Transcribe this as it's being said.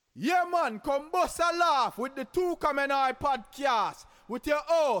Yeah, man, come bust a laugh with the Two Common Eye podcast with your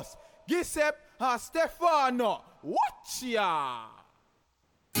host, Giuseppe and Stefano. Watch ya!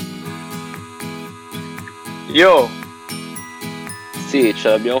 Io Sì,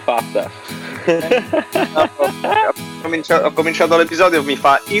 ce l'abbiamo fatta. ho cominciato l'episodio, mi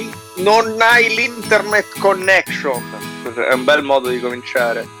fa non hai l'internet connection. È un bel modo di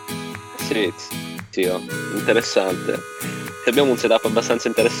cominciare. Sì, interessante. Abbiamo un setup abbastanza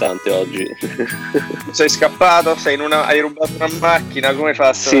interessante oggi. Sei scappato? Hai rubato una macchina? Come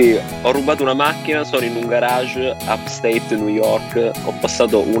fai? Sì, ho rubato una macchina, sono in un garage upstate New York. Ho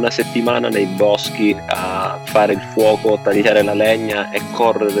passato una settimana nei boschi a fare il fuoco, tagliare la legna e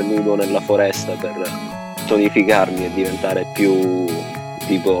correre nudo nella foresta per tonificarmi e diventare più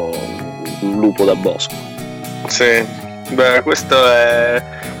tipo un lupo da bosco. Sì, beh, questo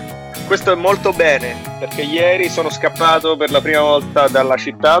è molto bene, perché ieri sono scappato per la prima volta dalla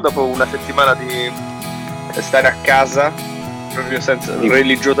città dopo una settimana di stare a casa, proprio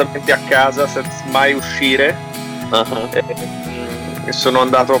religiosamente a casa, senza mai uscire. Uh-huh. E sono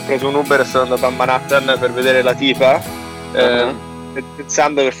andato, ho preso un Uber e sono andato a Manhattan per vedere la tipa,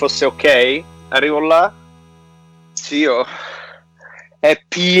 pensando che fosse ok. Arrivo là, zio, è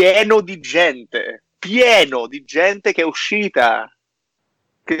pieno di gente che è uscita,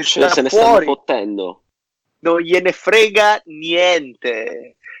 che Cioè, se ne fuori, stanno fottendo. non gliene frega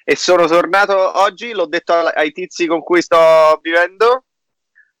niente. E sono tornato oggi, l'ho detto ai tizi con cui sto vivendo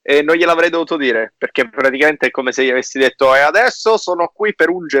e non gliel'avrei dovuto dire, perché praticamente è come se gli avessi detto: e adesso sono qui per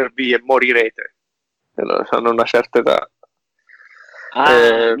ungervi e morirete. Hanno una certa età.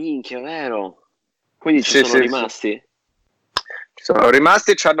 Minchia, vero? Quindi ci sono rimasti? Ci sono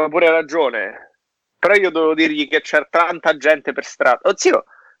rimasti e ci hanno pure ragione. Però io devo dirgli che c'è tanta gente per strada. Oh, zio,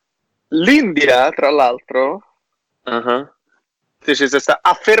 l'India, tra l'altro, ha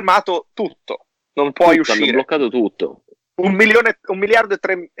fermato tutto. Non puoi uscire. Hanno bloccato tutto.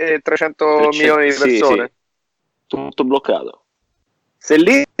 1.300.000.000 di persone. Sì. Tutto bloccato. Se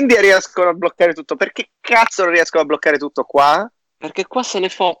l'India riescono a bloccare tutto, perché cazzo non riescono a bloccare tutto qua? Perché qua se ne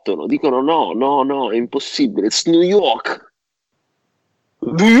fottono. Dicono no, è impossibile. It's New York.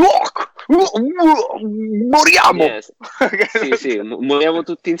 Moriamo. Yes. Sì, moriamo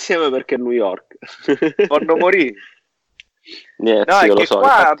tutti insieme perché è New York. Quando morì. Yes, No, è lo che so,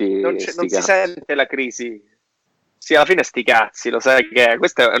 qua infatti, non si sente la crisi. Sì, alla fine sti cazzi, lo sai che è?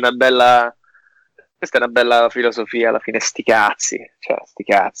 Questa è una bella filosofia, alla fine sti cazzi. Cioè, sti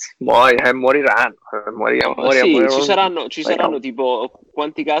cazzi. Moriranno. Sì, ci saranno tipo,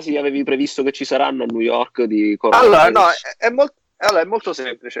 quanti casi avevi previsto che ci saranno a New York di coronavirus? Allora, no, è molto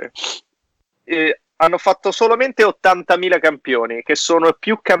semplice. Hanno fatto solamente 80.000 campioni, che sono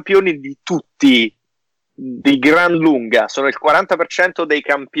più campioni di tutti, di gran lunga. Sono il 40% dei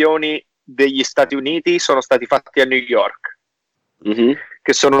campioni degli Stati Uniti sono stati fatti a New York,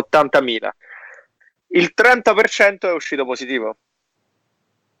 che sono 80.000. Il 30% è uscito positivo.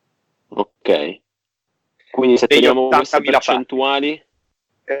 Ok. Quindi se teniamo queste percentuali...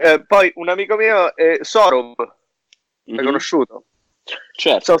 Poi un amico mio, Sorov, l'hai conosciuto?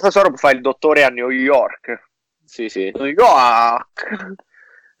 Certo. Sorov fa il dottore a New York. Sì. New York.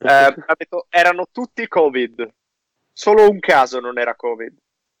 Ha detto, erano tutti Covid. Solo un caso non era Covid.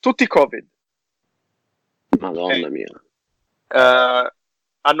 Tutti Covid. Madonna mia.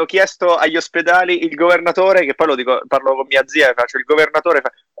 Hanno chiesto agli ospedali il governatore, che poi lo dico, parlo con mia zia, faccio il governatore,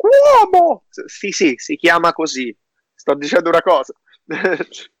 fa Cuomo! Sì, si chiama così. Sto dicendo una cosa.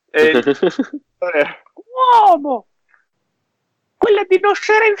 Cuomo! Quella di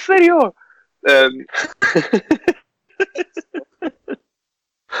Noscera inferiore.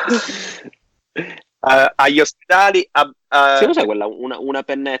 Agli ospedali sì, cos'è quella? Una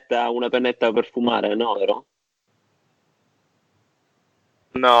pennetta per fumare, no, vero?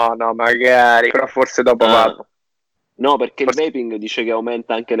 No, magari, però forse dopo vado. No, perché il vaping dice che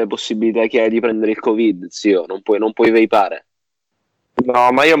aumenta anche le possibilità che hai di prendere il Covid, zio, non puoi vapare.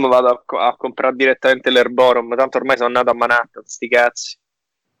 No, ma io mi vado a comprare direttamente l'Herborum, tanto ormai sono andato a Manhattan, sti cazzi.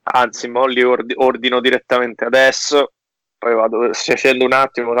 Anzi, mo li ordino direttamente adesso, poi vado, scendo un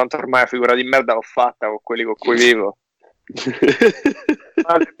attimo, tanto ormai la figura di merda l'ho fatta con quelli con cui vivo.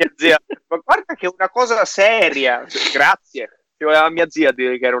 Mia zia, ma guarda che è una cosa seria, grazie. Ci voleva mia zia a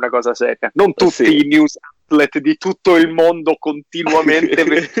dire che era una cosa seria, non tutti i news outlet di tutto il mondo continuamente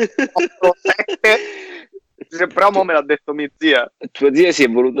 24/7. Però mo me l'ha detto mia zia. Tua zia si è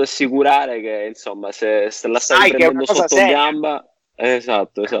voluta assicurare che, insomma, se la stai prendendo sotto gamba.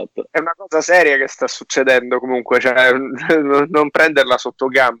 Esatto. È una cosa seria che sta succedendo comunque, cioè non prenderla sotto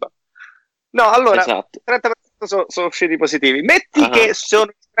gamba. No, allora, esatto. 30% sono usciti positivi. Metti che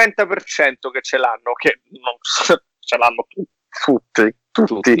sono 30% che ce l'hanno, che non ce l'hanno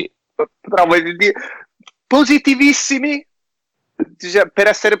tutti. Però voglio dire, positivissimi, per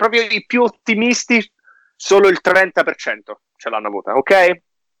essere proprio i più ottimisti, solo il 30% ce l'hanno avuta, ok?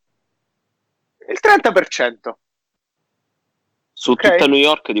 Il 30%. Su okay? tutta New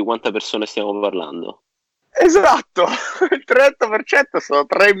York di quante persone stiamo parlando? Esatto, il 30% sono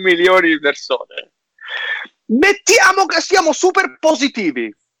 3 milioni di persone. Mettiamo che siamo super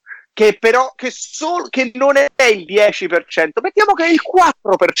positivi, che però che non è il 10%, mettiamo che il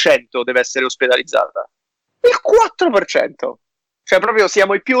 4% deve essere ospedalizzata. Il 4%. Cioè proprio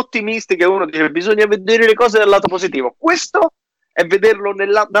siamo i più ottimisti, che uno dice bisogna vedere le cose dal lato positivo. Questo è vederlo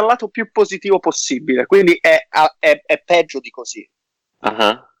dal lato più positivo possibile, quindi è peggio di così.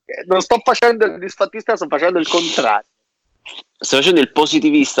 Uh-huh. Non sto facendo il disfattista, sto facendo il contrario. Stai facendo il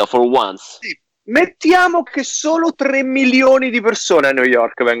positivista for once. Sì. Mettiamo che solo 3 milioni di persone a New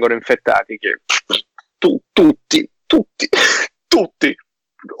York vengono infettati, che tutti,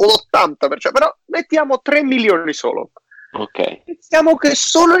 o l'80%, però mettiamo 3 milioni solo. Ok. Mettiamo che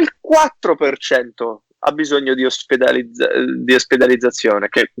solo il 4% ha bisogno di ospedalizzazione,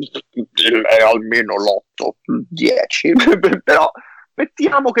 che è almeno l'8-10%, però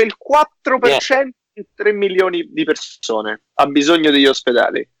mettiamo che il 4% di 3 milioni di persone ha bisogno degli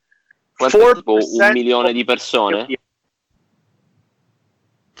ospedali. Quanto, tipo 1 milione di persone?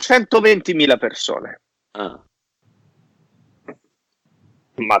 120.000 persone. Ah.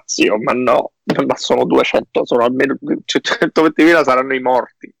 Ma zio, ma no, ma sono 200, sono almeno 120.000 saranno i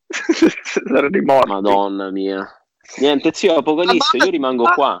morti. Saranno i morti. Madonna mia. Niente, zio, Apocalisse, io rimango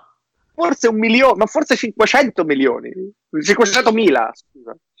qua. Forse 1 milione, ma forse 500 milioni. 500.000,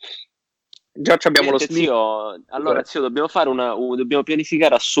 scusa. Già abbiamo Niente, zio, allora, zio, dobbiamo fare dobbiamo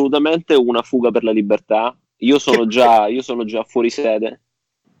pianificare assolutamente una fuga per la libertà. Io sono già fuori sede.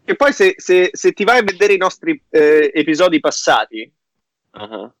 E poi se ti vai a vedere i nostri episodi passati,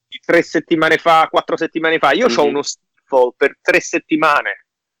 uh-huh, 3 settimane fa, 4 settimane fa, io ho uno sniffle per 3 settimane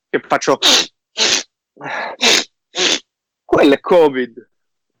che faccio. Quello è Covid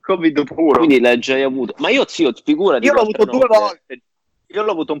puro. Quindi l'hai già avuto. Ma io, zio, figurati. Io l'ho avuto 2 volte. Io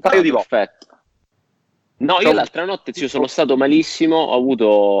l'ho avuto un paio di volte. Perfetto. No, io l'altra notte, zio, sono stato malissimo, ho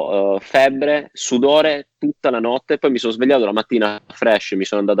avuto febbre, sudore tutta la notte, e poi mi sono svegliato la mattina fresh, mi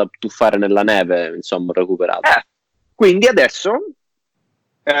sono andato a tuffare nella neve, insomma, ho recuperato. Quindi adesso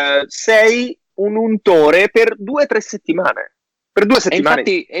sei un untore per 2-3 settimane. Per 2 settimane.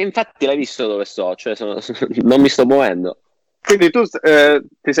 E infatti l'hai visto dove sto, cioè non mi sto muovendo. Quindi tu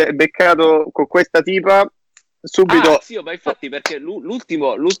ti sei beccato con questa tipa subito. Sì, ma infatti, perché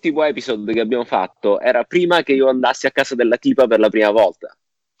l'ultimo episode che abbiamo fatto era prima che io andassi a casa della tipa per la prima volta.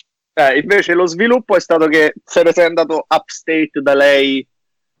 Invece lo sviluppo è stato che sei andato upstate da lei,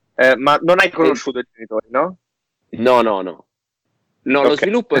 ma non hai conosciuto i genitori, no? No, lo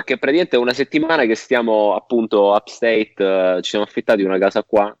sviluppo è che praticamente è una settimana che stiamo appunto upstate, ci siamo affittati una casa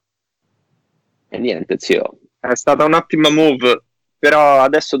qua e niente, zio. È stata un'ottima move, però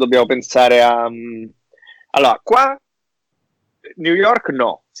adesso dobbiamo pensare a... Allora, qua New York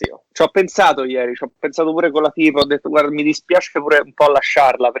no, zio. Ci ho pensato ieri, ci ho pensato pure con la tipa, ho detto guarda, mi dispiace pure un po'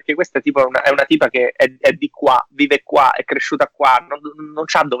 lasciarla, perché questa tipa è una tipa che è di qua, vive qua, è cresciuta qua, non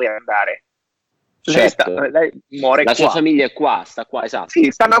c'ha dove andare. Certo. Lei muore la qua. Sua famiglia è qua, sta qua, esatto.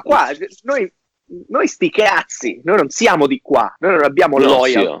 Sì, stanno qua. Noi sti cazzi, noi non siamo di qua, noi non abbiamo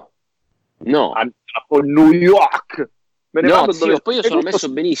loyal. Zio. No. A New York. No, zio, poi io sono messo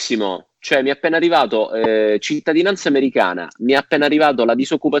benissimo. Cioè, mi è appena arrivato cittadinanza americana, mi è appena arrivato la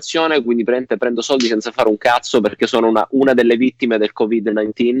disoccupazione, quindi prendo soldi senza fare un cazzo perché sono una delle vittime del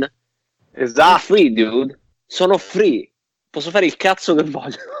Covid-19. Esatto. Free, dude. Sono free. Posso fare il cazzo che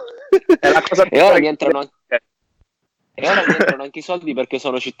voglio. È la cosa e ora mi entrano anche i soldi perché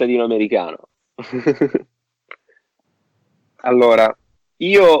sono cittadino americano. Allora,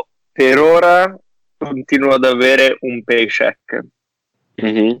 io per ora continuo ad avere un paycheck.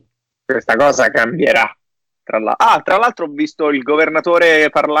 Mm-hmm. Questa cosa cambierà. Tra l'altro ho visto il governatore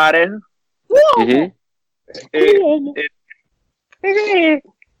parlare. Mm-hmm.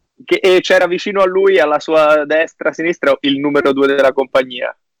 E c'era vicino a lui, alla sua destra, sinistra, il numero 2 della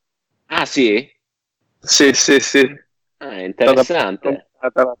compagnia. Ah, sì? Sì. Ah, interessante.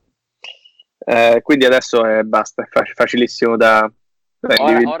 Quindi adesso basta, è facilissimo da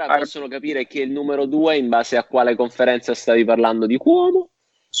ora possono capire chi è il numero 2 in base a quale conferenza stavi parlando di Cuomo.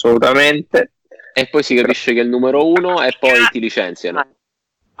 Assolutamente. E poi si capisce che è il numero 1 e poi ti licenziano.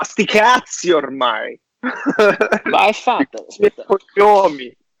 Ma sti cazzi ormai. Ma è fatto.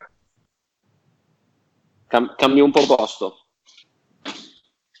 Cambio un po' posto.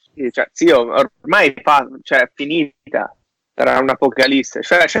 Cioè, ormai cioè, è finita, era un'apocalisse,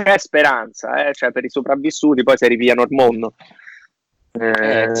 cioè, c'è speranza, cioè, per i sopravvissuti, poi si ripiano il mondo.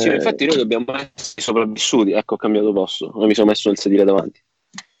 Zio, infatti noi dobbiamo essere sopravvissuti. Ecco, ho cambiato posto, non mi sono messo nel sedile davanti.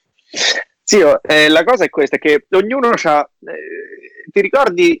 Zio, la cosa è questa, che ognuno ha, ti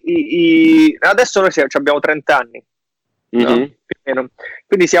ricordi, adesso noi abbiamo 30 anni, no? Mm-hmm.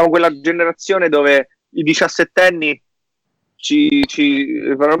 Quindi siamo quella generazione dove i 17enni ci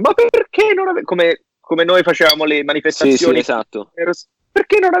ma perché non come noi facevamo le manifestazioni? Sì, esatto.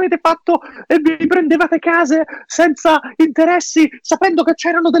 Perché non avete fatto e vi prendevate case senza interessi, sapendo che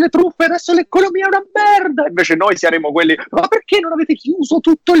c'erano delle truffe, adesso l'economia è una merda? Invece noi saremo quelli, ma perché non avete chiuso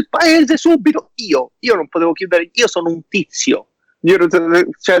tutto il paese subito? Io non potevo chiudere, io sono un tizio.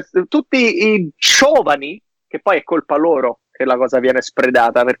 Cioè, tutti i giovani, che poi è colpa loro che la cosa viene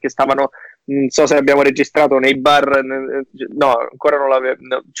spredata, perché stavano, non so se abbiamo registrato nei bar, no, ancora non l'avevo,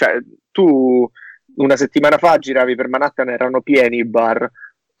 no, cioè tu una settimana fa giravi per Manhattan, erano pieni i bar.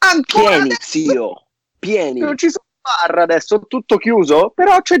 Ancora pieni, adesso, zio, pieni. Non ci sono bar adesso, tutto chiuso,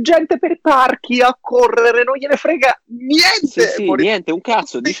 però c'è gente per parchi a correre, non gliene frega niente. Sì, niente, un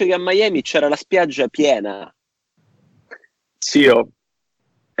cazzo, dice che a Miami c'era la spiaggia piena. Zio,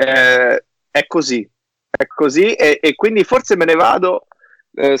 è così e quindi forse me ne vado,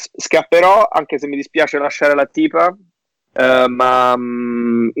 scapperò, anche se mi dispiace lasciare la tipa. Ma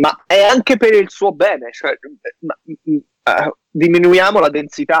è anche per il suo bene, cioè, diminuiamo la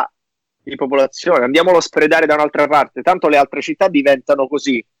densità di popolazione, andiamolo a spredare da un'altra parte, tanto le altre città diventano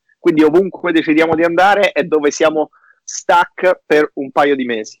così, quindi ovunque decidiamo di andare è dove siamo stuck per un paio di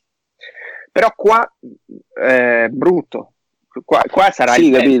mesi. Però qua è brutto, qua sarà sì,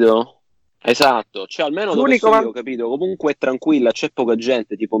 il capito? Esatto, cioè almeno dove l'unico sto io, capito? Comunque è tranquilla, c'è poca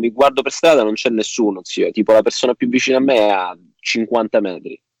gente, tipo mi guardo per strada, non c'è nessuno, zio, tipo la persona più vicina a me è a 50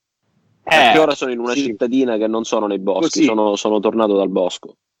 metri. Perché ora sono in una cittadina che non sono nei boschi, sono tornato dal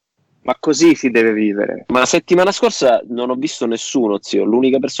bosco. Ma così si deve vivere. Ma la settimana scorsa non ho visto nessuno, zio,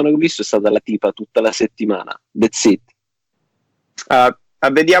 l'unica persona che ho visto è stata la tipa tutta la settimana, that's it.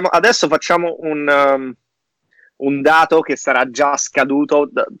 Vediamo, adesso facciamo un dato che sarà già scaduto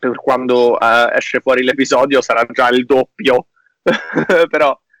per quando esce fuori l'episodio, sarà già il doppio.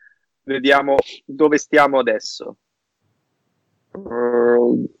 Però vediamo dove stiamo adesso.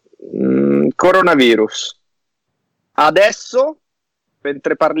 Coronavirus. Adesso,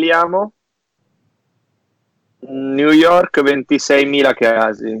 mentre parliamo, New York 26.000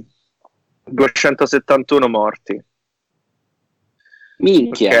 casi, 271 morti.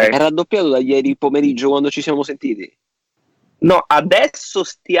 Minchia, è raddoppiato da ieri pomeriggio quando ci siamo sentiti. No, adesso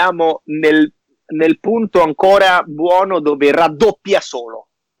stiamo nel punto ancora buono dove raddoppia solo.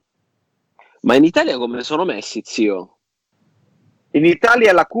 Ma in Italia come sono messi, zio? In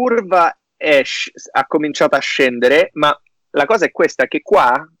Italia la curva ha cominciato a scendere, ma la cosa è questa, che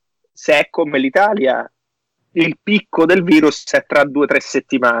qua, se è come l'Italia, il picco del virus è tra 2 o 3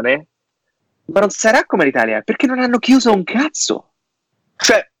 settimane, ma non sarà come l'Italia, perché non hanno chiuso un cazzo.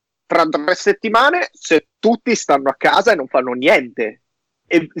 Cioè, tra 3 settimane, se tutti stanno a casa e non fanno niente,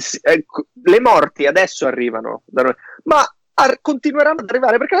 le morti adesso arrivano da noi, ma continueranno ad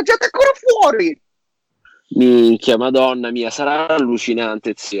arrivare perché la gente è ancora fuori. Minchia, madonna mia, sarà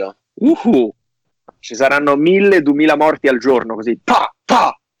allucinante, zio. Ci saranno 1.000-2.000 morti al giorno, così, pa.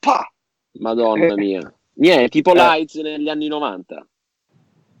 Madonna mia. Niente, tipo l'AIDS negli anni 90.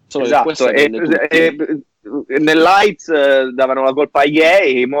 Solo esatto, nell'AIDS davano la colpa ai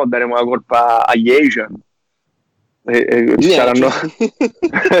gay, mo daremo la colpa agli Asian. Ci saranno...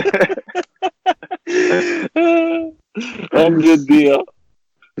 Oh mio Dio.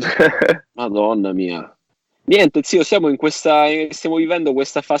 Madonna mia. Niente, zio, stiamo vivendo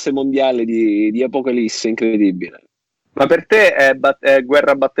questa fase mondiale di apocalisse incredibile. Ma per te è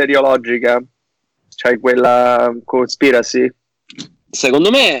guerra batteriologica? C'hai quella conspiracy? Secondo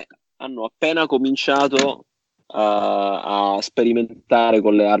me hanno appena cominciato a sperimentare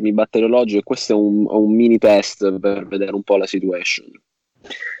con le armi batteriologiche e questo è un mini test per vedere un po' la situation.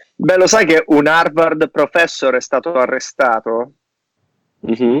 Beh, lo sai che un Harvard professor è stato arrestato?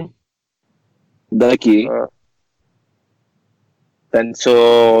 Mm-hmm. Da chi?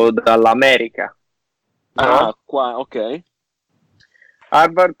 Penso dall'America. No? Qua, ok.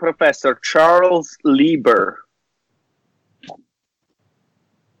 Harvard professor Charles Lieber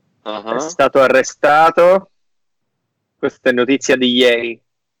è stato arrestato. Questa è notizia di ieri.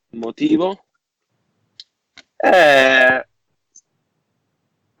 Motivo?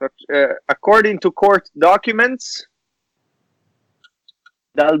 According to court documents,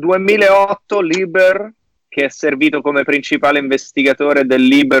 dal 2008 Lieber che è servito come principale investigatore del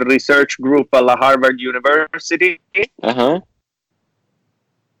Liber Research Group alla Harvard University. Uh-huh.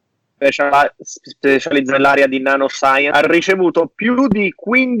 Specializza nell'area di nanoscience, ha ricevuto più di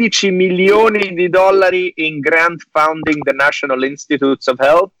 15 milioni di dollari in grant founding the National Institutes of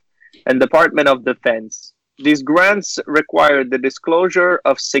Health and Department of Defense. These grants require the disclosure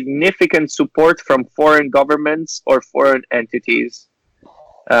of significant support from foreign governments or foreign entities.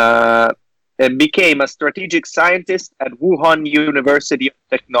 And became a strategic scientist at Wuhan University of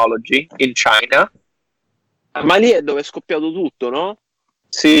Technology in China. Ma lì è dove è scoppiato tutto, no?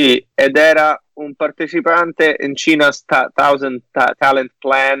 Sì, ed era un partecipante in China's Thousand Talent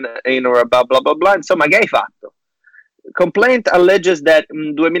Plan, blah blah blah blah. Insomma, che hai fatto? Complaint alleges that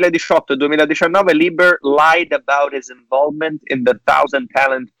in 2018 e 2019 Lieber lied about his involvement in the Thousand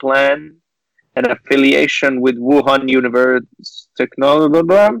Talent Plan and affiliation with Wuhan University Technology. Blah,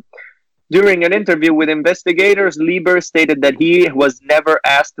 blah. During an interview with investigators, Lieber stated that he was never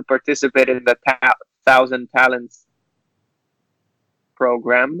asked to participate in the Thousand Talents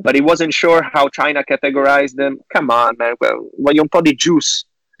program, but he wasn't sure how China categorized them. Come on, man, voglio un po' di juice.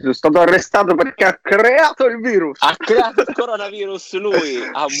 Sono stato arrestato perché ha creato il virus. Ha creato il coronavirus lui,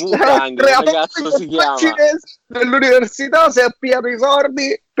 a Wuhan, come cazzo si chiama? Nell'università si è appiato i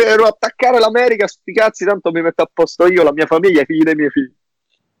sordi per attaccare l'America, sti cazzi, tanto mi metto a posto io, la mia famiglia e i figli dei miei figli.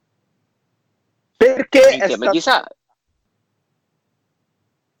 Perché ma chissà...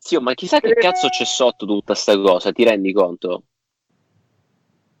 Sì, ma chissà che cazzo c'è sotto tutta sta cosa, ti rendi conto?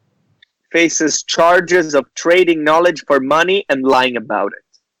 Faces charges of trading knowledge for money and lying about it.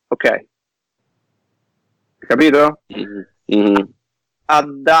 Ok. Capito? Mm-hmm. Ha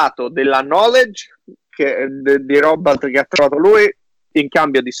dato della knowledge di roba che ha trovato lui in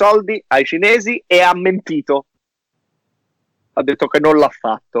cambio di soldi ai cinesi e ha mentito. Ha detto che non l'ha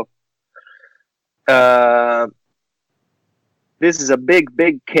fatto. This is a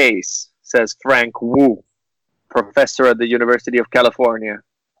big case, says Frank Wu, professor at the University of California.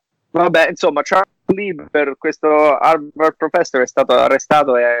 Vabbè, insomma, Charles Lieber, questo Harvard professor, è stato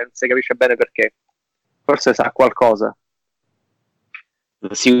arrestato e non si capisce bene perché. Forse sa qualcosa.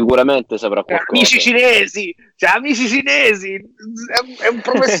 Sicuramente saprà qualcosa. Amici cinesi! Cioè, amici cinesi! È un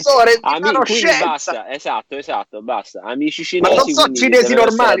professore di basta, esatto, basta. Amici cinesi. Ma non sono cinesi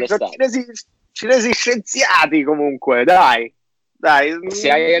normali, sono cinesi scienziati comunque, dai.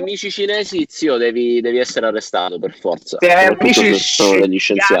 Se hai amici cinesi, zio, devi essere arrestato per forza. Se hai amici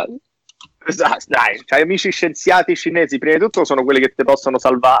scienziati. Esatto, dai, c'hai amici scienziati cinesi, prima di tutto sono quelli che ti possono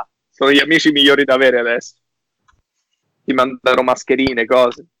salvare. Sono gli amici migliori da avere adesso. Ti mandano mascherine,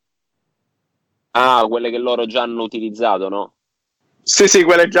 cose. Ah, quelle che loro già hanno utilizzato, no? Sì,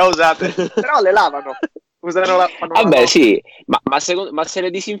 quelle già usate. Però le lavano. Vabbè, sì, ma se le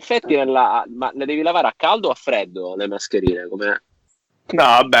disinfetti ma le devi lavare a caldo o a freddo le mascherine? Com'è? No,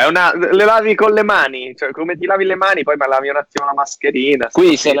 vabbè, le lavi con le mani, cioè come ti lavi le mani, poi me lavi un attimo la mascherina.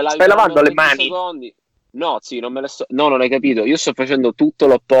 Quindi se le lavi stai lavando le mani? Secondi... No, sì, non ho capito. Io sto facendo tutto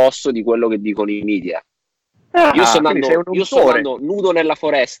l'opposto di quello che dicono i media. Io sto andando nudo nella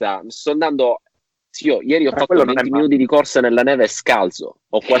foresta, sto andando... Sì, ieri ho fatto 20 minuti di corsa nella neve scalzo.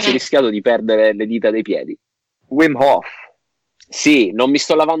 Ho quasi rischiato di perdere le dita dei piedi. Wim Hof. Sì, non mi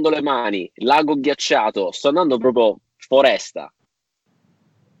sto lavando le mani. Lago ghiacciato. Sto andando proprio foresta.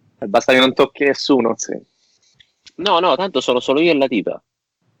 Basta che non tocchi nessuno, sì. No, tanto sono solo io e la tipa.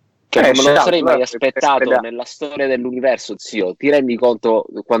 Che non me lo sarei mai aspettato nella storia dell'universo, zio. Ti rendi conto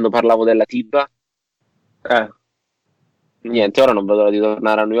quando parlavo della tipa? Niente, ora non vedo l'ora di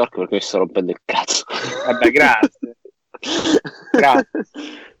tornare a New York perché mi sto rompendo il cazzo. Vabbè, grazie.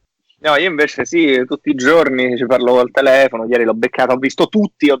 No, io invece sì, tutti i giorni ci parlo col telefono. Ieri l'ho beccata, ho visto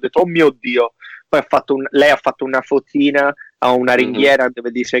tutti, ho detto oh mio Dio. Poi lei ha fatto una fotina a una ringhiera dove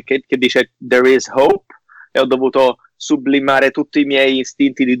dice che dice there is hope, e ho dovuto sublimare tutti i miei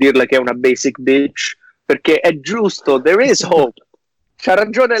istinti di dirle che è una basic bitch, perché è giusto, there is hope. C'ha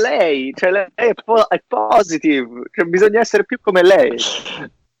ragione lei, cioè lei è positive, cioè bisogna essere più come lei.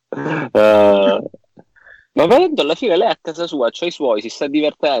 Ma vedendo alla fine lei a casa sua, c'ha i suoi, si sta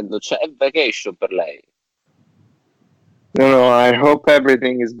divertendo, cioè è vacation per lei. No, I hope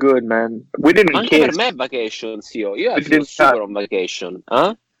everything is good, man. We didn't Anche per me è vacation, sì. Io feel super on vacation.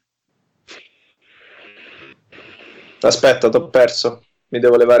 Aspetta, t'ho perso. Mi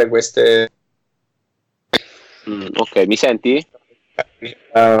devo levare queste... ok, mi senti?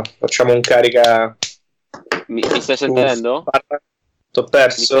 Facciamo un carica. Mi stai sentendo? T'ho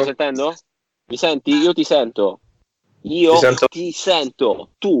perso. Mi stai sentendo? Mi senti? Io ti sento. Ti sento.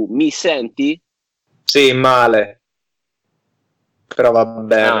 Tu mi senti? Sì, male. Però va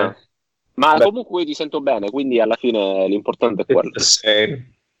bene. Ma comunque io ti sento bene, quindi alla fine l'importante è quello.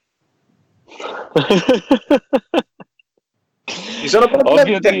 Ci sono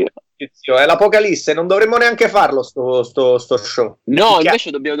problemi è l'apocalisse, non dovremmo neanche farlo sto show. No,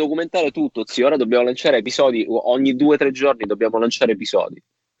 invece dobbiamo documentare tutto, zio. Ora dobbiamo lanciare episodi, ogni 2 o 3 giorni dobbiamo lanciare episodi.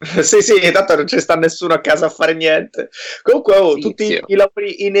 Sì, tanto non ci sta nessuno a casa a fare niente. Comunque, tutti i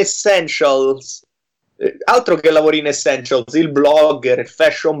lavori in essentials, altro che lavori in essentials, il blogger, il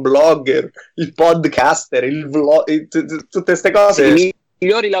fashion blogger, il podcaster, il vlog, tutte queste cose. I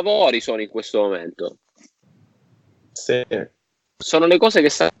migliori lavori sono in questo momento. Sì. Sono le cose che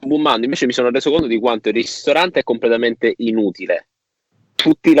stanno boomando. Invece mi sono reso conto di quanto il ristorante è completamente inutile.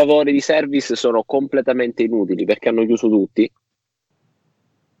 Tutti i lavori di service sono completamente inutili perché hanno chiuso tutti.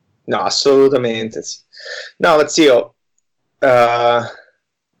 No, assolutamente sì. No, ma zio, I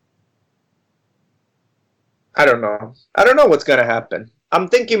don't know what's gonna happen. I'm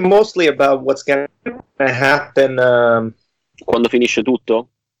thinking mostly about what's gonna happen quando finisce tutto?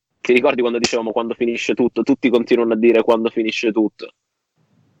 Ti ricordi quando dicevamo quando finisce tutto? Tutti continuano a dire quando finisce tutto.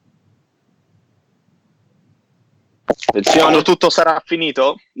 Quando tutto sarà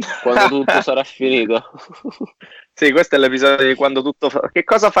finito? Quando tutto sarà finito. Sì, questo è l'episodio di quando tutto... Che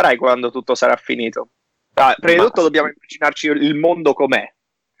cosa farai quando tutto sarà finito? Prima di tutto dobbiamo immaginarci il mondo com'è.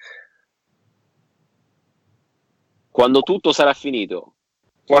 Quando tutto sarà finito.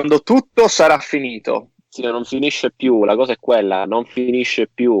 Quando tutto sarà finito. Sì, non finisce più, la cosa è quella, non finisce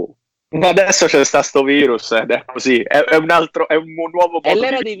più. Ma adesso c'è sto virus ed è così, è un nuovo modo. È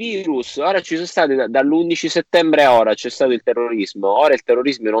l'era dei virus, ora ci sono stati dall'11 settembre a ora c'è stato il terrorismo, ora il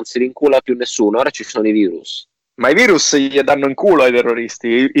terrorismo non si rincula più nessuno, ora ci sono i virus. Ma i virus gli danno in culo ai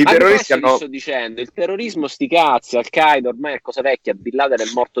terroristi, i terroristi hanno... sto dicendo, il terrorismo sti cazzi, Al-Qaeda ormai è cosa vecchia, Bin Laden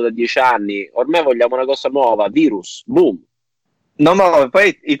è morto da 10 anni, ormai vogliamo una cosa nuova, virus, boom. No,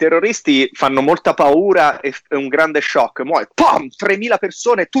 poi i terroristi fanno molta paura e un grande shock. Pam, 3.000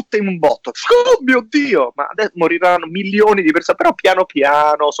 persone tutte in un botto. Oh mio Dio! Ma adesso moriranno milioni di persone, però piano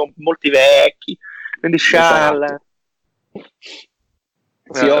piano, sono molti vecchi. Quindi scialla.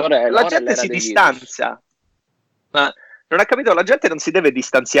 Sì, la gente si distanzia. Ma non ha capito, la gente non si deve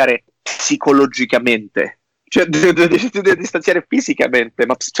distanziare psicologicamente. Cioè, deve distanziare fisicamente.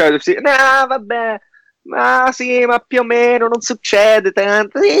 Ma vabbè. Ma sì, ma più o meno non succede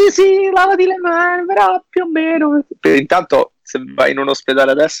tanto. Sì, lavati le mani, però più o meno. Intanto, se vai in un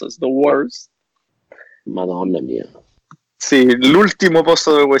ospedale adesso, it's the worst. Madonna mia. Sì, l'ultimo posto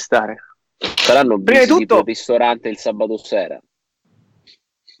dove puoi stare. Saranno busy tipo il ristorante il sabato sera.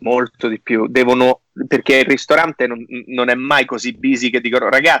 Molto di più. Perché il ristorante non è mai così busy che dicono,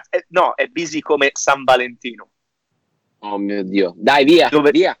 ragazzi, no, è busy come San Valentino. Oh mio Dio. Dai, via.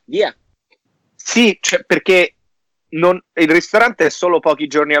 Via. Sì, perché il ristorante è solo pochi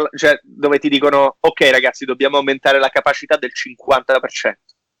giorni dove ti dicono ok ragazzi dobbiamo aumentare la capacità del 50%,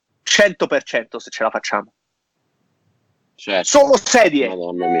 100% se ce la facciamo. Certo. Solo sedie.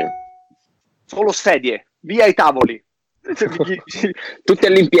 Madonna mia. Solo sedie, via i tavoli. Tutti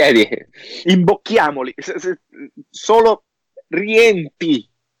all'impiedi. Imbocchiamoli. Solo riempi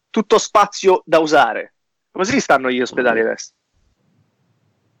tutto spazio da usare. Così stanno gli ospedali adesso.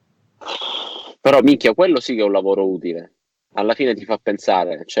 Però minchia, quello sì che è un lavoro utile. Alla fine ti fa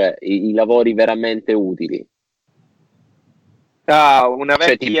pensare, cioè i lavori veramente utili. Una vecchia...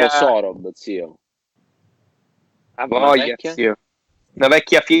 Cioè tipo Sorob, zio. Zio. Una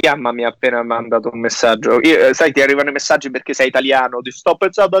vecchia fiamma mi ha appena mandato un messaggio. Sai, ti arrivano i messaggi perché sei italiano. Ti sto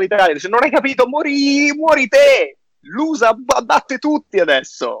pensando all'Italia. Dice, non hai capito, muori te. L'USA batte tutti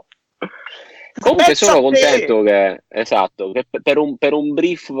adesso. Comunque sono contento che per un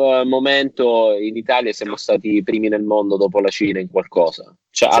brief momento in Italia siamo stati i primi nel mondo dopo la Cina in qualcosa.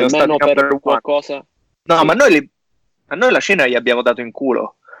 Cioè almeno per qualcosa. No, sì. Ma a noi la Cina gli abbiamo dato in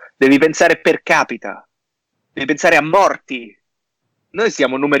culo. Devi pensare per capita. Devi pensare a morti. Noi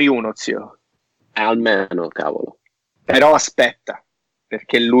siamo numeri 1, zio. Almeno, cavolo. Però aspetta,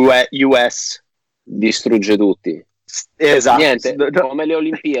 perché l'US distrugge tutti. Esatto. Niente, come le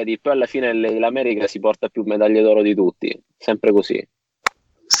Olimpiadi, poi alla fine l'America si porta più medaglie d'oro di tutti, sempre così.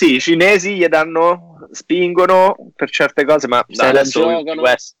 Sì, i cinesi gli danno, spingono per certe cose, ma adesso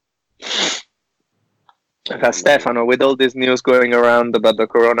US. Stefano, with all this news going around about the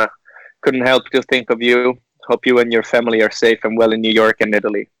corona, couldn't help to think of you. Hope you and your family are safe and well in New York and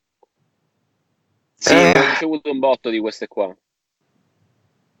Italy. Sì, ho ricevuto un botto di queste qua.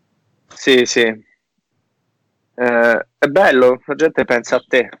 Sì. È bello, la gente pensa a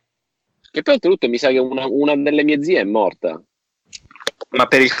te. Che poi oltretutto mi sa che una delle mie zie è morta. Ma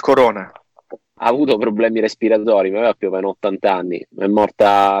per il corona? ha avuto problemi respiratori, ma aveva più o meno 80 anni, è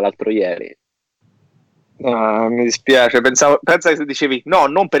morta l'altro ieri. Mi dispiace, pensa che dicevi no,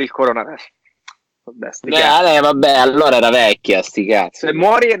 non per il coronavirus. Vabbè, allora era vecchia, sti cazzi. Se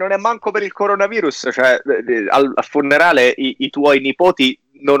muori e non è manco per il coronavirus, cioè al funerale i tuoi nipoti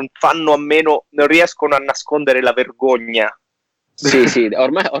non fanno a meno, non riescono a nascondere la vergogna. Sì,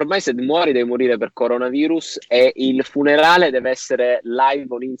 ormai se muori devi morire per coronavirus e il funerale deve essere live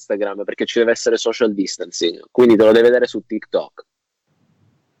on Instagram perché ci deve essere social distancing, quindi te lo devi vedere su TikTok.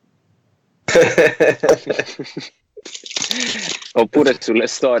 Oppure sulle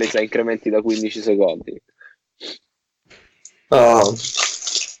stories a incrementi da 15 secondi.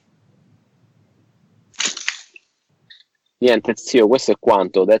 Niente, zio, questo è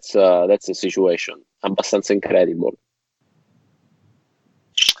quanto. That's a situation abbastanza incredible.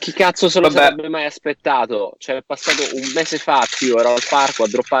 Chi cazzo se lo sarebbe mai aspettato? Cioè, è passato un mese fa, zio, ero al parco a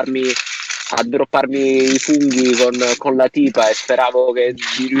dropparmi i funghi con la tipa e speravo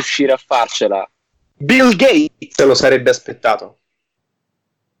di riuscire a farcela. Bill Gates se lo sarebbe aspettato.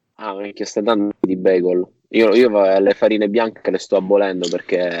 Ah, perché sta dando di bagel. Io le farine bianche le sto abolendo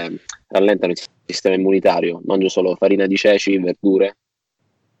perché rallentano il sistema immunitario. Mangio solo farina di ceci, verdure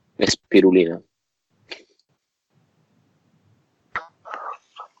e spirulina.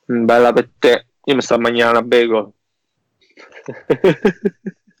 Bella per te. Io mi sto mangiando una bagel.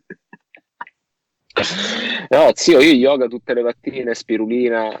 No, zio, io yoga tutte le mattine,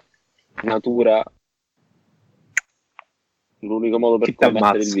 spirulina, natura. L'unico modo per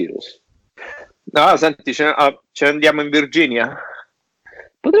combattere il virus. No, senti, ce ne andiamo in Virginia.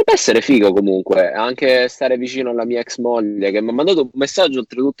 Potrebbe essere figo comunque, anche stare vicino alla mia ex moglie che mi ha mandato un messaggio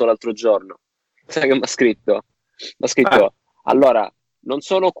oltretutto l'altro giorno. Sai che mi ha scritto? Allora, non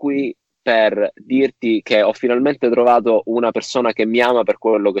sono qui per dirti che ho finalmente trovato una persona che mi ama per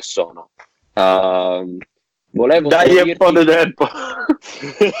quello che sono. Volevo Dai un po' di tempo.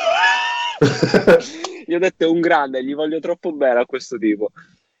 Io ho detto è un grande, gli voglio troppo bene a questo tipo.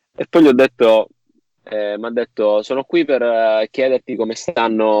 E poi gli ho detto, mi ha detto, sono qui per chiederti come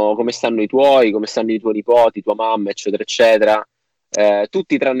stanno i tuoi, come stanno i tuoi nipoti, tua mamma, eccetera, eccetera.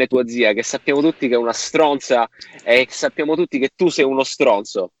 Tutti tranne tua zia, che sappiamo tutti che è una stronza e sappiamo tutti che tu sei uno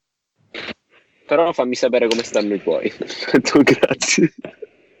stronzo. Però fammi sapere come stanno i tuoi. Grazie.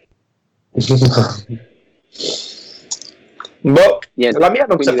 Niente, la mia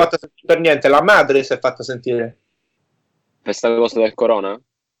non si è fatta sentire per niente, la madre si è fatta sentire. Per questa cosa del corona?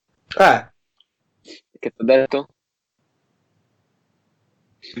 Che ti ho detto?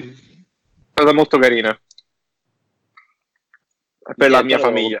 È stata molto carina. Per la mia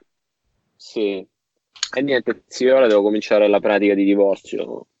famiglia. Sì. E niente, ora devo cominciare la pratica di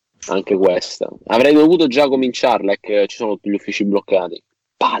divorzio. Anche questa. Avrei dovuto già cominciarla, che ci sono tutti gli uffici bloccati.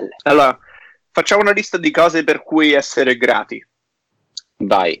 Palle. Allora, facciamo una lista di cose per cui essere grati.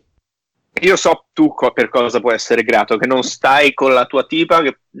 Vai. Io so tu per cosa puoi essere grato, che non stai con la tua tipa,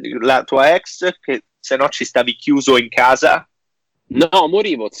 la tua ex, che se no ci stavi chiuso in casa. No,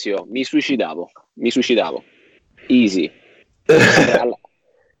 morivo, zio, mi suicidavo. Easy.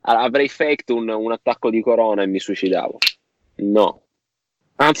 Avrei faked un attacco di corona e mi suicidavo. No.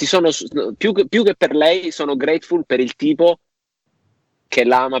 Anzi, sono più che per lei, sono grateful per il tipo che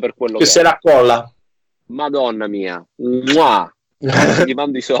l'ama per quello che se la colla. Madonna mia. Mua. Gli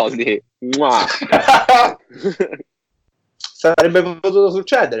mando i soldi. Mua. Sarebbe potuto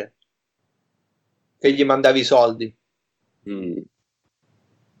succedere che gli mandavi i soldi.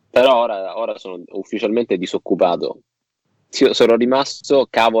 Però ora sono ufficialmente disoccupato. Sono rimasto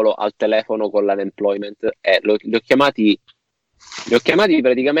cavolo al telefono con l'unemployment e li ho chiamati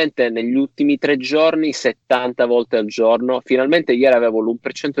praticamente negli ultimi 3 giorni 70 volte al giorno. Finalmente ieri avevo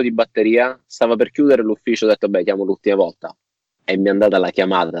l'1% di batteria, stava per chiudere l'ufficio, ho detto beh, chiamo l'ultima volta e mi è andata la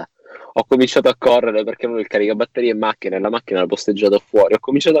chiamata. Ho cominciato a correre perché avevo il caricabatterie in macchina e la macchina l'ho posteggiata fuori. Ho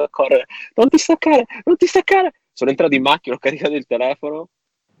cominciato a correre, non ti staccare. Sono entrato in macchina, ho caricato il telefono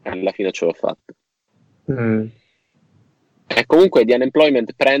e alla fine ce l'ho fatta. E comunque di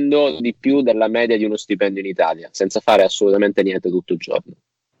unemployment prendo di più della media di uno stipendio in Italia, senza fare assolutamente niente tutto il giorno.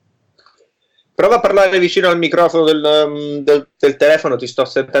 Prova a parlare vicino al microfono del telefono, ti sto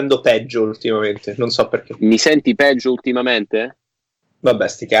sentendo peggio ultimamente, non so perché. Mi senti peggio ultimamente? Vabbè,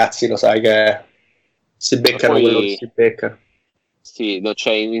 sti cazzi, lo sai che si beccano quello che si beccano. Sì, no,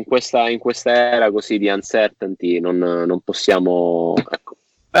 cioè in questa era così di uncertainty non possiamo... Ecco,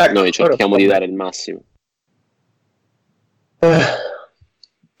 noi cerchiamo di dare il massimo.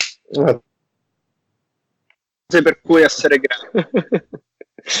 Per cui essere grato.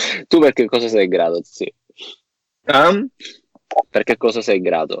 Tu perché cosa sei grato, sì? Perché cosa sei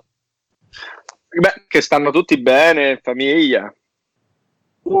grato? Beh, che stanno tutti bene, famiglia.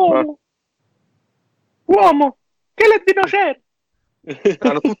 Uomo, che le dinocere?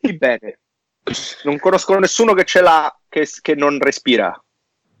 Stanno tutti bene. Non conosco nessuno che ce l'ha che non respira.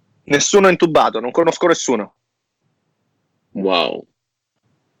 Nessuno intubato, non conosco nessuno. Wow.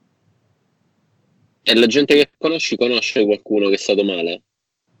 E la gente che conosce qualcuno che è stato male?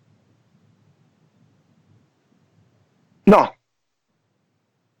 No.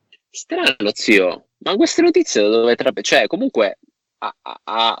 Strano, zio. Ma queste notizie da dove cioè, comunque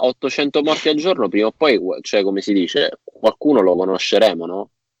a 800 morti al giorno, prima o poi, cioè, come si dice, qualcuno lo conosceremo,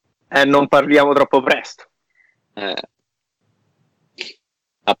 no? Non parliamo troppo presto.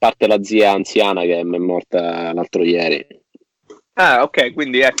 A parte la zia anziana che è morta l'altro ieri. Ah, ok,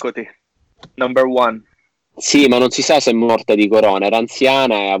 quindi eccoti. Number one. Sì, ma non si sa se è morta di corona. Era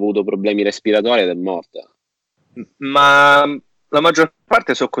anziana e ha avuto problemi respiratori ed è morta. Ma la maggior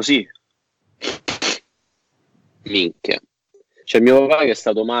parte sono così. Minchia. C'è mio papà che è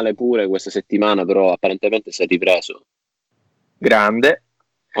stato male pure questa settimana, però apparentemente si è ripreso. Grande.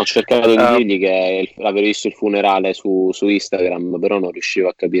 Ho cercato di dirgli che avevo visto il funerale su Instagram, però non riuscivo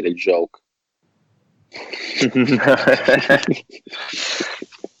a capire il joke.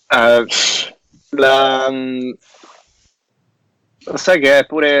 Sai che è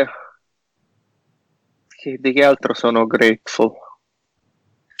pure di che altro sono grateful?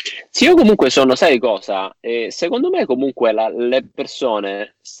 Sì, io comunque sono, sai cosa? Secondo me comunque le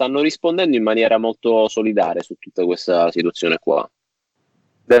persone stanno rispondendo in maniera molto solidale su tutta questa situazione qua.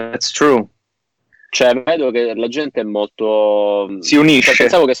 That's true. Cioè, vedo che la gente è molto... Si unisce.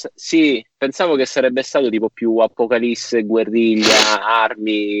 Pensavo che sarebbe stato tipo più apocalisse, guerriglia,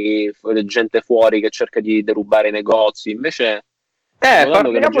 armi, gente fuori che cerca di derubare i negozi. Invece,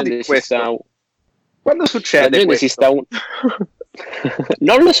 parliamo che la gente di questo. Quando succede la gente questo?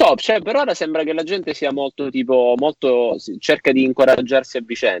 Non lo so, cioè, per ora sembra che la gente sia molto cerca di incoraggiarsi a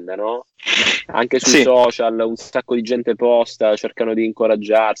vicenda, no? Anche sui social, un sacco di gente posta, cercano di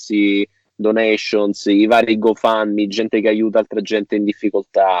incoraggiarsi, donations, i vari GoFundMe, gente che aiuta altra gente in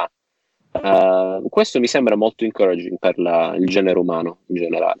difficoltà. Questo mi sembra molto encouraging per il genere umano in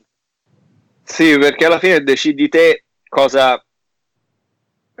generale. Sì, perché alla fine decidi te cosa...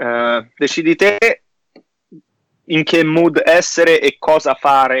 decidi te in che mood essere e cosa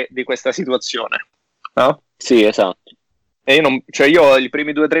fare di questa situazione, no? Sì, esatto. E io i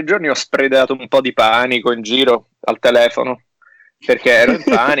primi 2 o 3 giorni ho spredato un po' di panico in giro al telefono, perché ero in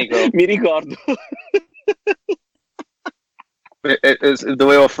panico. Mi ricordo.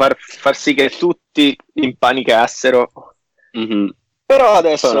 Dovevo far sì che tutti impanicassero. Mm-hmm. Però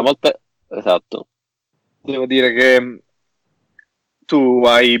adesso una volta... Esatto. Devo dire che tu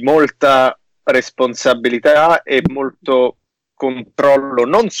hai molta responsabilità e molto controllo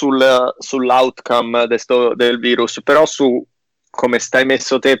non sull'outcome del virus, però su come stai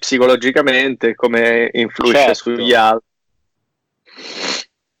messo te psicologicamente, come influisce sugli altri.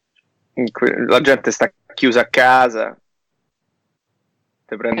 La gente sta chiusa a casa,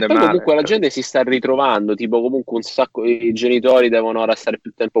 te prende male. Comunque la gente si sta ritrovando, tipo comunque un sacco di genitori devono ora stare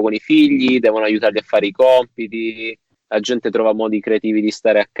più tempo con i figli, devono aiutarli a fare i compiti, la gente trova modi creativi di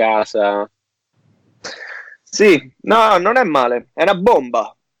stare a casa. Sì, no, non è male, è una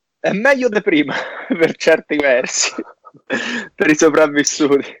bomba, è meglio di prima per certi versi, per i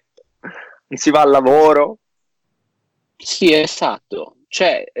sopravvissuti. Non si va al lavoro. Sì, esatto.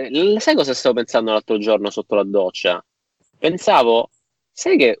 Cioè, sai cosa stavo pensando l'altro giorno sotto la doccia? Pensavo,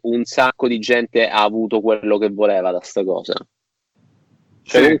 sai che un sacco di gente ha avuto quello che voleva da sta cosa?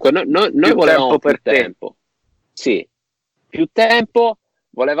 Cioè, Sì. comunque, noi volevamo più tempo. Sì, più tempo,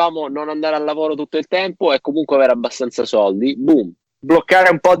 volevamo non andare al lavoro tutto il tempo e comunque avere abbastanza soldi. Boom.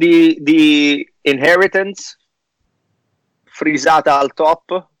 Bloccare un po' di inheritance, frisata al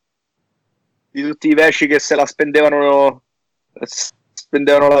top, di tutti i vecchi che se la spendevano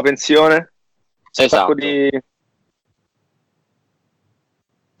la pensione. Esatto.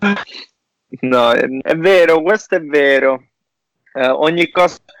 No, è vero, questo è vero. Ogni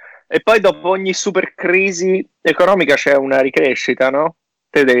cosa... E poi dopo ogni super crisi economica c'è una ricrescita, no?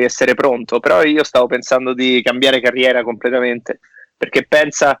 Te devi essere pronto. Però io stavo pensando di cambiare carriera completamente, perché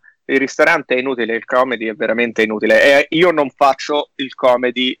pensa, il ristorante è inutile, il comedy è veramente inutile. E io non faccio il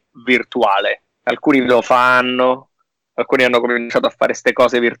comedy virtuale. Alcuni lo fanno, alcuni hanno cominciato a fare queste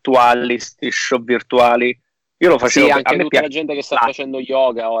cose virtuali, sti show virtuali. Io lo facevo. Sì, anche tutta la gente che sta facendo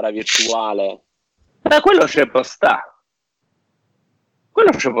yoga ora virtuale. Ma quello c'è può sta.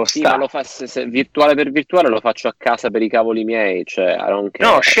 Quello ci può sì, ma lo fa se virtuale per virtuale lo faccio a casa per i cavoli miei, cioè no,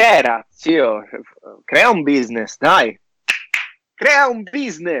 share, zio, crea un business, dai, crea un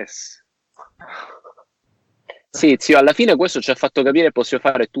business. Sì, zio, alla fine questo ci ha fatto capire che possiamo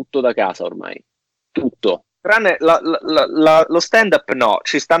fare tutto da casa ormai. Tutto. Tranne lo stand-up no,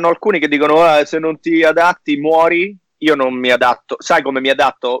 ci stanno alcuni che dicono se non ti adatti muori, io non mi adatto. Sai come mi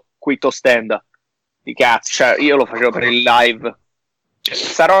adatto? Quito stand-up. Di cazzo, cioè io lo facevo per il live.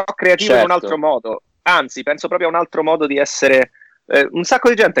 Sarò creativo in un altro modo, anzi penso proprio a un altro modo di essere. Un sacco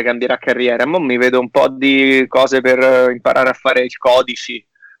di gente cambierà carriera, ma mi vedo un po' di cose per imparare a fare i codici,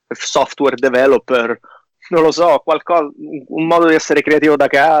 software developer, non lo so, qualcosa, un modo di essere creativo da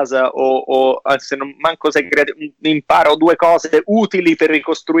casa o se non manco sei creativo, imparo 2 cose utili per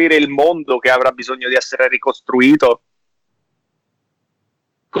ricostruire il mondo che avrà bisogno di essere ricostruito.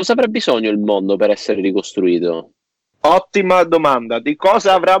 Cosa avrà bisogno il mondo per essere ricostruito? Ottima domanda. Di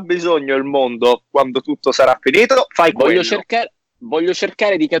cosa avrà bisogno il mondo quando tutto sarà finito? Fai quello. Voglio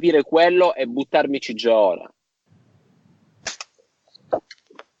cercare di capire quello e buttarmici già ora.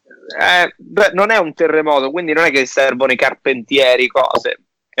 Non è un terremoto, quindi non è che servono i carpentieri, cose.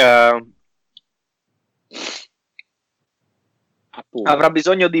 Avrà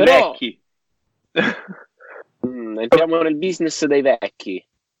bisogno di vecchi. Entriamo nel business dei vecchi.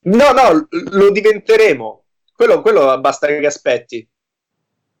 No, lo diventeremo. Quello basta che aspetti.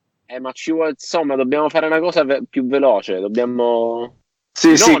 Ma ci vuole, insomma, dobbiamo fare una cosa più veloce. Dobbiamo.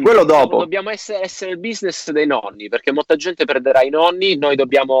 Sì, quello dopo. Dobbiamo essere il business dei nonni, perché molta gente perderà i nonni, noi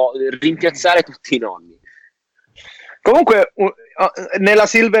dobbiamo rimpiazzare tutti i nonni. Comunque, nella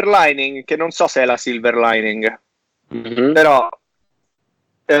silver lining, che non so se è la silver lining, però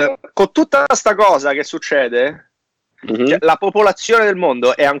con tutta questa cosa che succede, cioè, la popolazione del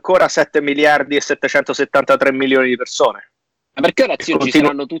mondo è ancora 7 miliardi e 773 milioni di persone. Ma perché ora ci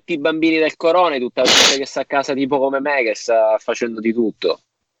saranno tutti i bambini del corona e tutta la gente che sta a casa tipo come me che sta facendo di tutto?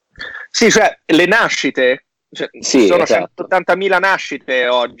 Sì, cioè le nascite, sono 180.000 nascite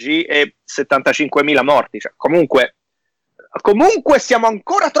oggi e 75.000 morti. Cioè, comunque siamo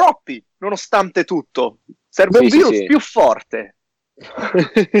ancora troppi, nonostante tutto. Serve un virus più forte.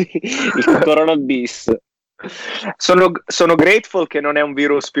 Il corona bis. Sono grateful che non è un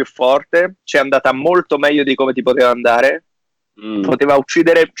virus più forte, ci è andata molto meglio di come ti poteva andare. Poteva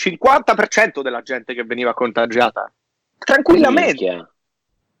uccidere il 50% della gente che veniva contagiata tranquillamente.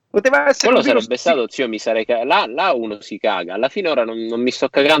 Poteva essere quello sarebbe stato, zio, mi sarei là uno si caga. Alla fine ora non mi sto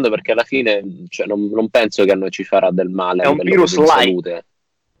cagando perché alla fine non penso che a noi ci farà del male. È un virus light,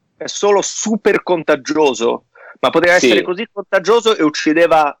 è solo super contagioso, ma poteva essere così contagioso e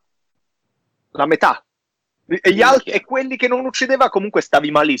uccideva la metà. E quelli che non uccideva comunque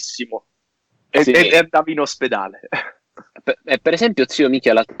stavi malissimo e andavi in ospedale. Per esempio, zio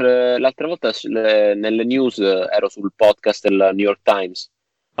Michia, l'altra volta nelle news ero sul podcast del New York Times.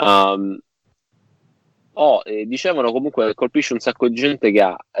 Dicevano comunque che colpisce un sacco di gente che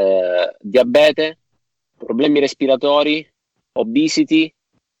ha diabete, problemi respiratori, obesity,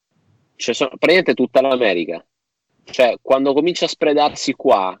 cioè sono praticamente tutta l'America. Cioè, quando comincia a spreadarsi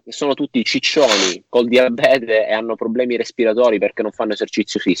qua, che sono tutti ciccioni col diabete e hanno problemi respiratori perché non fanno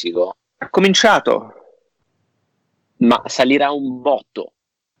esercizio fisico. Ha cominciato. Ma salirà un botto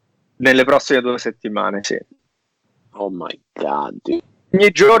nelle prossime 2 settimane, sì. Oh my god.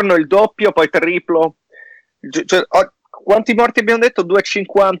 Ogni giorno il doppio, poi triplo. Quanti morti abbiamo detto?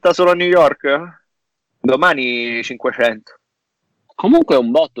 250 solo a New York? Domani 500. Comunque è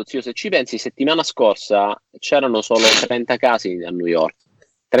un botto, zio. Se ci pensi, settimana scorsa c'erano solo 30 casi a New York.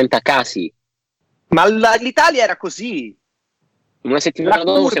 30 casi. Ma l'Italia era così. Una settimana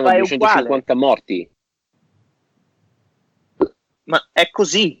dopo siamo a 250 morti. Ma è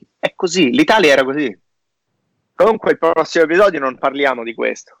così. L'Italia era così. Comunque il prossimo episodio non parliamo di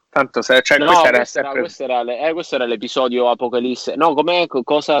questo. Tanto questo era l'episodio Apocalisse. No, com'è?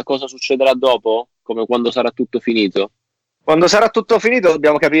 Cosa succederà dopo? Come quando sarà tutto finito? Quando sarà tutto finito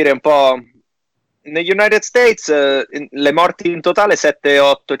dobbiamo capire un po'. Negli United States le morti in totale 7,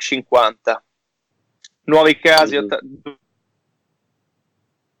 8 e 50. Nuovi casi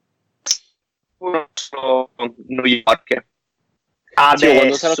New York. Adesso,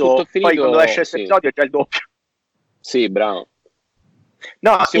 quando sarà tutto finito, poi quando esce questo episodio è già il doppio. Sì, bravo.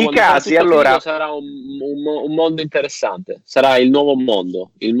 No, i casi allora sarà un mondo interessante. Sarà il nuovo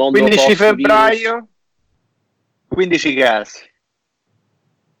mondo. Il mondo 15 febbraio 15 casi.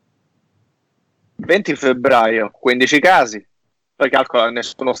 20 febbraio 15 casi. Poi calcola,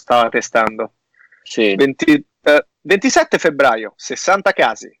 nessuno stava testando. Sì. 27 febbraio 60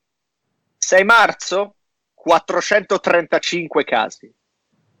 casi. 6 marzo 435 casi.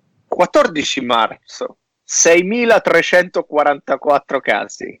 14 marzo 6.344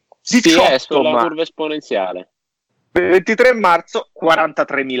 casi. 18 sulla curva esponenziale. 23 marzo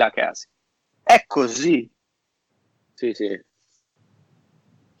 43.000 casi. È così. Sì, sì.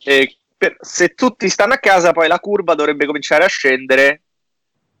 E se tutti stanno a casa, poi la curva dovrebbe cominciare a scendere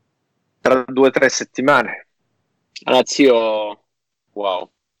tra 2 o 3 settimane. Allora, zio, wow.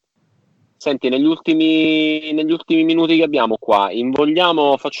 Senti, negli ultimi minuti che abbiamo qua,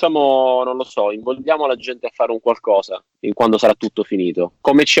 facciamo, non lo so, invogliamo la gente a fare un qualcosa quando sarà tutto finito.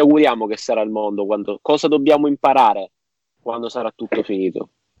 Come ci auguriamo che sarà il mondo? Cosa dobbiamo imparare quando sarà tutto finito?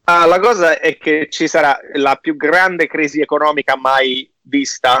 La cosa è che ci sarà la più grande crisi economica mai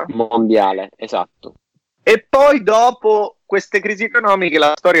vista. Mondiale, esatto. E poi dopo queste crisi economiche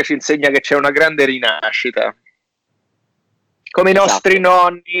la storia ci insegna che c'è una grande rinascita. Come i nostri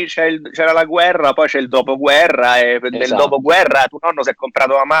nonni, c'era la guerra, poi c'è il dopoguerra, e nel dopoguerra tuo nonno si è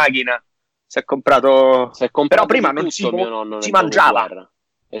comprato la macchina, però prima non si mangiava.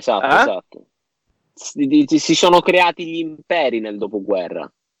 Esatto. Si sono creati gli imperi nel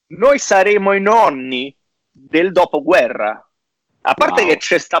dopoguerra. Noi saremo i nonni del dopoguerra. A parte che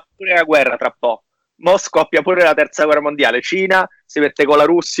c'è sta pure la guerra tra po'. Mo scoppia pure la terza guerra mondiale. Cina si mette con la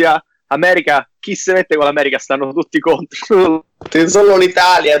Russia, America, chi si mette con l'America stanno tutti contro. Solo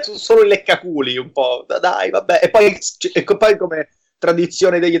l'Italia, solo i leccaculi un po'. Dai, vabbè. E poi come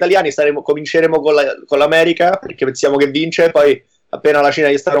tradizione degli italiani cominceremo con l'America, perché pensiamo che vince, poi appena la Cina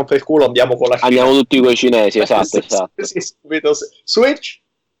gli sta rompe il culo andiamo con la Cina. Andiamo tutti con i cinesi, esatto. Sì, subito. Switch.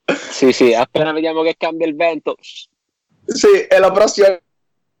 Sì, appena vediamo che cambia il vento. Sì, è la prossima.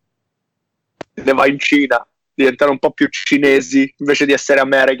 Ne va in Cina, diventare un po' più cinesi invece di essere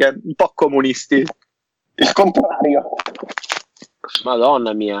American, un po' comunisti. Il contrario.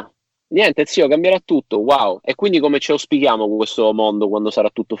 Madonna mia. Niente, zio, cambierà tutto, wow. E quindi come ci auspichiamo questo mondo quando sarà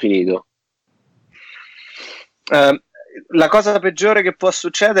tutto finito? La cosa peggiore che può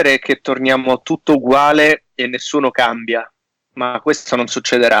succedere è che torniamo tutto uguale e nessuno cambia. Ma questo non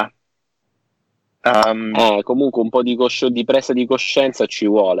succederà. Comunque un po' di presa di coscienza ci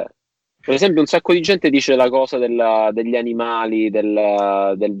vuole. Per esempio un sacco di gente dice la cosa degli animali,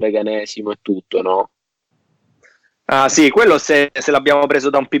 del veganesimo e tutto, no? Ah sì, quello se l'abbiamo preso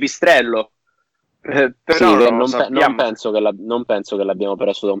da un pipistrello. Però sì, non penso che l'abbiamo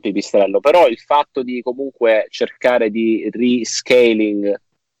preso da un pipistrello, però il fatto di comunque cercare di rescaling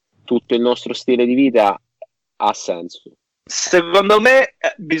tutto il nostro stile di vita ha senso. Secondo me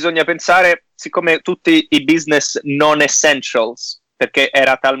bisogna pensare, siccome tutti i business non essentials, perché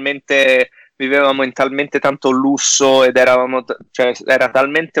vivevamo in talmente tanto lusso ed era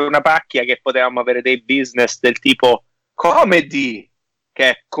talmente una pacchia che potevamo avere dei business del tipo comedy, che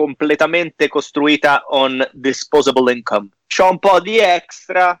è completamente costruita on disposable income. C'ho un po' di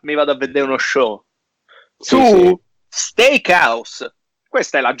extra, mi vado a vedere uno show. Sì. Steakhouse.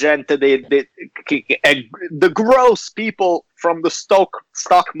 Questa è la gente che è the gross people from the stock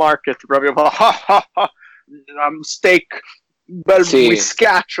market, proprio steak, bel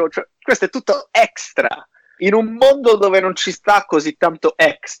whiskaccio, cioè, questo è tutto extra. In un mondo dove non ci sta così tanto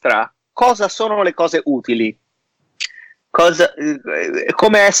extra, cosa sono le cose utili?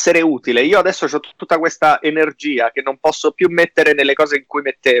 Come essere utile? Io adesso ho tutta questa energia che non posso più mettere nelle cose in cui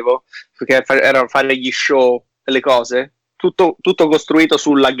mettevo, perché erano fare gli show, le cose. Tutto costruito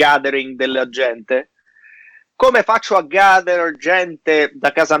sulla gathering della gente. Come faccio a gather gente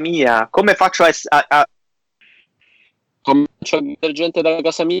da casa mia? Come faccio Come faccio a gather gente da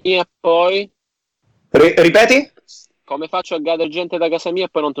casa mia poi? Ripeti? Come faccio a gather gente da casa mia e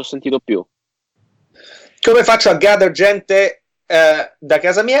poi non ti ho sentito più? Come faccio a gather gente da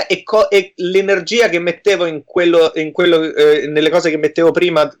casa mia e l'energia che mettevo in quello nelle cose che mettevo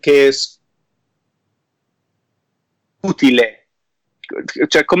prima, che utile,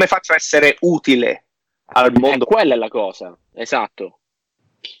 cioè come faccio a essere utile al mondo? Quella è la cosa, esatto.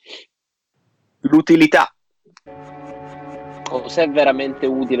 L'utilità. Cos'è veramente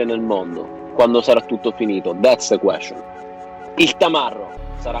utile nel mondo quando sarà tutto finito? That's the question. Il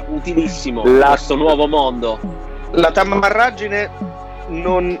tamarro sarà utilissimo in questo nuovo mondo. La tamarraggine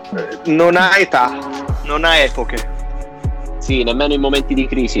non ha età, non ha epoche. Sì, nemmeno in momenti di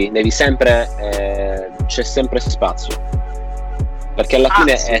crisi, c'è sempre spazio, perché alla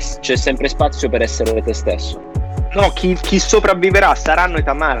fine c'è sempre spazio per essere te stesso. No, chi sopravviverà saranno i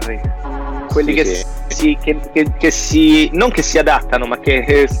tamarri, quelli non che si adattano, ma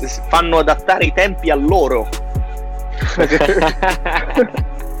che fanno adattare i tempi a loro.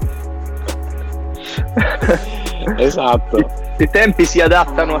 Esatto, i tempi si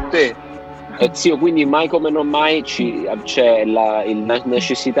adattano a te. Zio, quindi mai come non mai c'è la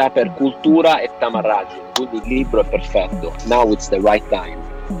necessità per cultura e tamarraggine, quindi il libro è perfetto. Now it's the right time.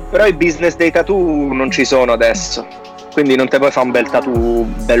 Però i business dei tattoo non ci sono adesso. quindi non te puoi fare un bel tattoo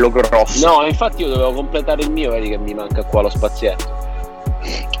bello grosso. No, infatti io dovevo completare il mio, vedi che mi manca qua lo spazietto.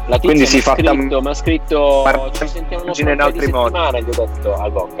 La tizia Quindi si fatta mi ha scritto ci sentiamo fra un paio di settimane, gli ho detto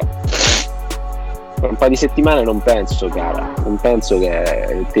al Bocca. Per un paio di settimane non penso, cara, non penso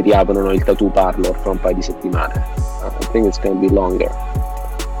che ti riaprono il tattoo parlor fra un paio di settimane. I think it's gonna be longer.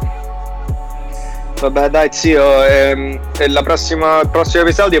 Vabbè dai zio, il prossimo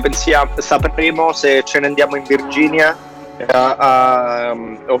episodio sapremo se ce ne andiamo in Virginia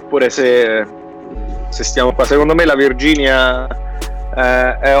oppure se stiamo qua. Secondo me la Virginia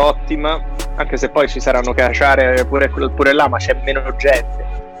è ottima, anche se poi ci saranno cacciare pure là, ma c'è meno gente.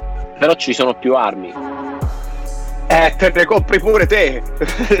 Però ci sono più armi. Te ne compri pure te.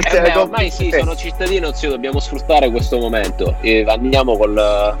 Ormai sì, sono cittadino, zio, dobbiamo sfruttare questo momento. Andiamo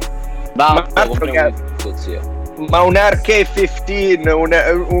col... Ma un RK-15,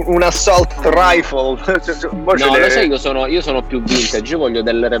 un assault rifle. No, lo sai, io sono più vintage. Io voglio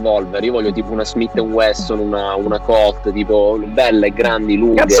delle revolver. Io voglio tipo una Smith & Wesson, una Colt, tipo belle, grandi,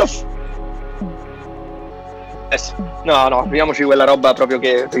 lunghe. Cazzo. No, proviamoci quella roba proprio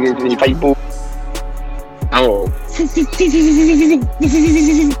che gli fai bu. Oh.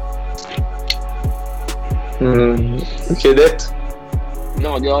 Che hai detto?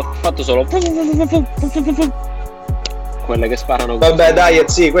 No, gli ho fatto solo quelle che sparano. Vabbè dai,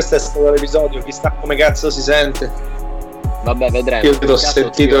 sì, questo è stato l'episodio. Chissà come cazzo si sente. Vabbè, vedremo. Io t'ho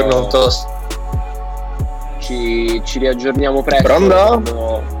sentito e non t'ho. Ci riaggiorniamo presto.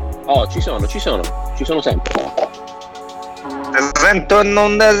 Pronto? Oh, ci sono sempre. Te sento e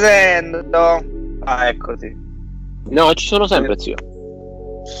non te sento. Ah, è così. No, ci sono sempre, zio.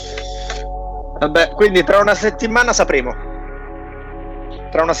 Vabbè, quindi tra una settimana sapremo.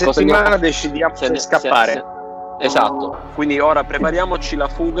 Tra una settimana decidiamo se scappare. Esatto. Quindi ora prepariamoci la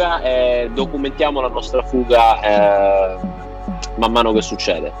fuga e documentiamo la nostra fuga man mano che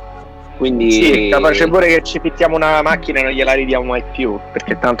succede. Quindi sì, capace pure che ci pittiamo una macchina e non gliela ridiamo mai più,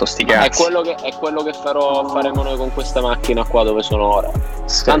 perché tanto sti cazzi. È quello che faremo noi con questa macchina qua dove sono ora.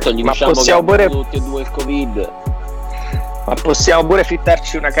 Sì. Tanto gli diciamo che pure... tutti e due il Covid. Ma possiamo pure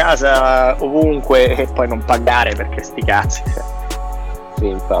fittarci una casa ovunque e poi non pagare, perché sti cazzi. Sì,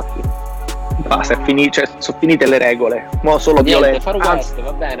 infatti. Basta, sono finite le regole. Mo solo violenza. Far West,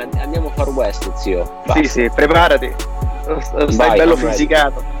 va bene, andiamo a Far West, zio. Basta. Sì, preparati. Stai bello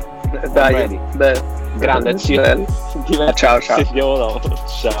fisicato. Dai, grande zio. Ciao. Ci vediamo dopo.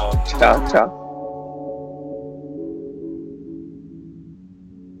 Ciao. Ciao.